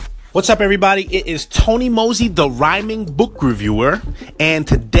What's up, everybody? It is Tony Mosey, the rhyming book reviewer, and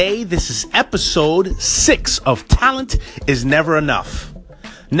today this is episode 6 of Talent is Never Enough.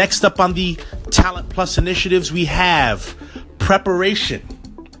 Next up on the Talent Plus initiatives, we have preparation.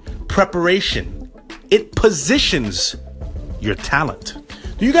 Preparation. It positions your talent.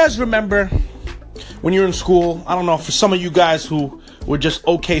 Do you guys remember when you were in school? I don't know, for some of you guys who were just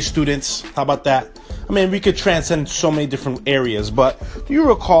okay students, how about that? I mean, we could transcend so many different areas, but do you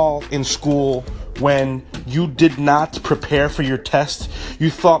recall in school when you did not prepare for your test? You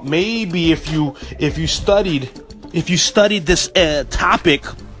thought maybe if you studied this topic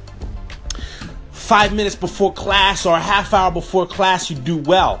 5 minutes before class or a half hour before class, you'd do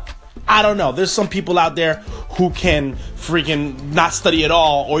well. I don't know. There's some people out there who can freaking not study at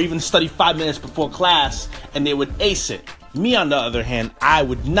all or even study 5 minutes before class and they would ace it. Me, on the other hand, I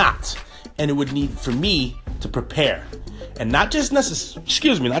would not. And it would need for me to prepare, and not just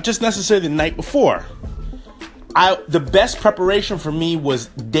necessarily the night before. The best preparation for me was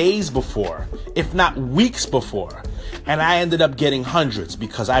days before, if not weeks before, and I ended up getting hundreds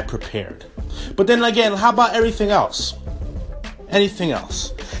because I prepared. But then again, how about everything else? Anything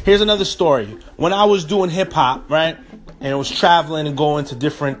else? Here's another story. When I was doing hip hop, right, and I was traveling and going to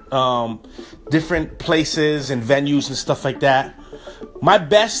different places and venues and stuff like that, my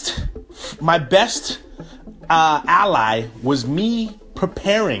best ally was me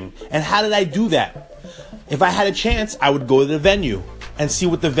preparing. And how did I do that? If I had a chance, I would go to the venue and see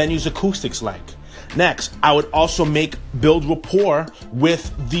what the venue's acoustics like. Next, I would also build rapport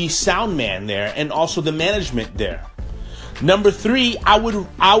with the sound man there and also the management there. Number 3, I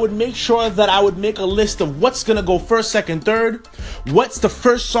would make sure that I would make a list of what's gonna go first, second, third. What's the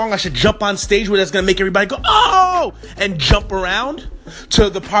first song I should jump on stage with that's gonna make everybody go, oh, and jump around to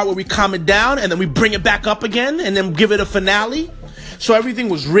the part where we calm it down and then we bring it back up again and then give it a finale. So everything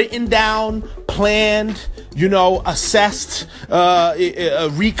was written down, planned, assessed,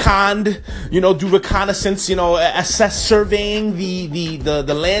 reconned, do reconnaissance, assess surveying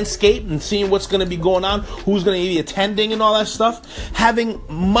the landscape and seeing what's going to be going on, who's going to be attending and all that stuff. Having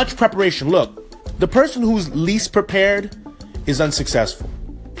much preparation. Look, the person who's least prepared is unsuccessful,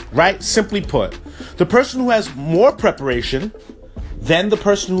 right? Simply put, the person who has more preparation than the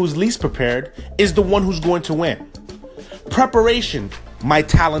person who's least prepared is the one who's going to win. Preparation, my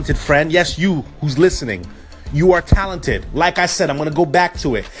talented friend. Yes, you who's listening, you are talented. Like I said, I'm going to go back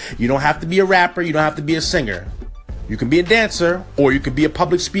to it. You don't have to be a rapper. You don't have to be a singer. You can be a dancer, or you could be a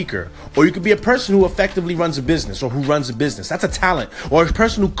public speaker, or you could be a person who effectively runs a business or who runs a business. That's a talent. Or a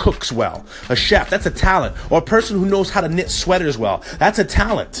person who cooks well, a chef. That's a talent. Or a person who knows how to knit sweaters well. That's a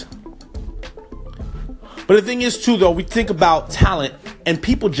talent. But the thing is, too, though, we think about talent and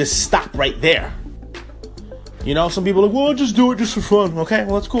people just stop right there. Some people are like, well, I'll just do it just for fun. Okay,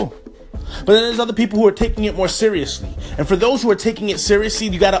 well, that's cool. But then there's other people who are taking it more seriously. And for those who are taking it seriously,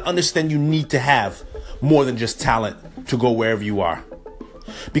 you got to understand you need to have more than just talent to go wherever you are.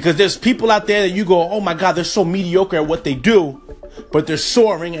 Because there's people out there that you go, oh my God, they're so mediocre at what they do, but they're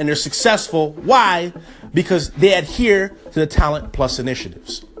soaring and they're successful. Why? Because they adhere to the Talent Plus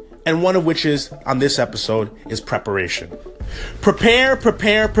initiatives. And one of which is, on this episode, is preparation. Prepare.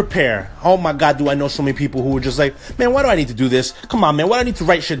 Oh my God, do I know so many people who are just like, man, why do I need to do this? Come on, man, why do I need to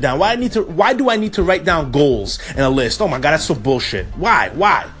write shit down? Why do I need to write down goals and a list? Oh my God, that's so bullshit. Why?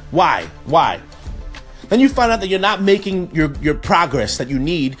 Then you find out that you're not making your progress that you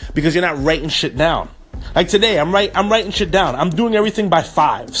need because you're not writing shit down. Like today, I'm writing shit down. I'm doing everything by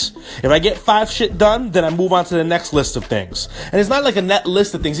 5s. If I get 5 shit done, then I move on to the next list of things. And it's not like a net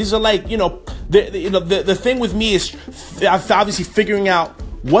list of things. These are like, the thing with me is obviously figuring out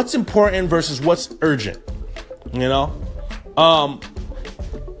what's important versus what's urgent.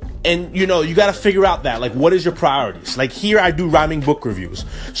 And you got to figure out that, like, what is your priorities? Like here, I do rhyming book reviews.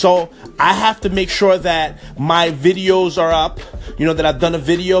 So I have to make sure that my videos are up, that I've done a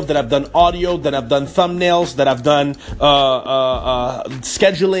video, that I've done audio, that I've done thumbnails, that I've done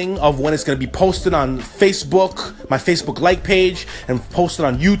scheduling of when it's going to be posted on Facebook, my Facebook like page, and posted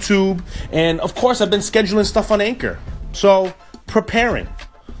on YouTube. And of course, I've been scheduling stuff on Anchor. So preparing,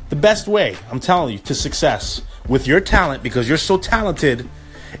 the best way, I'm telling you, to success with your talent, because you're so talented,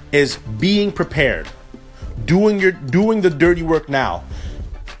 is being prepared, doing the dirty work now.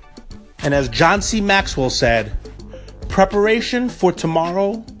 And as John C. Maxwell said, preparation for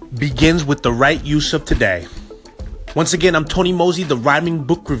tomorrow begins with the right use of today. Once again, I'm Tony Mosey, the rhyming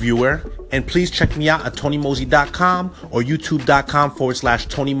book reviewer, and please check me out at TonyMosey.com or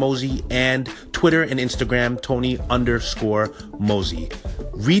YouTube.com/Tony Mosey, and Twitter and Instagram, Tony_Mosey.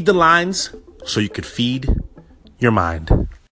 Read the lines so you could feed your mind.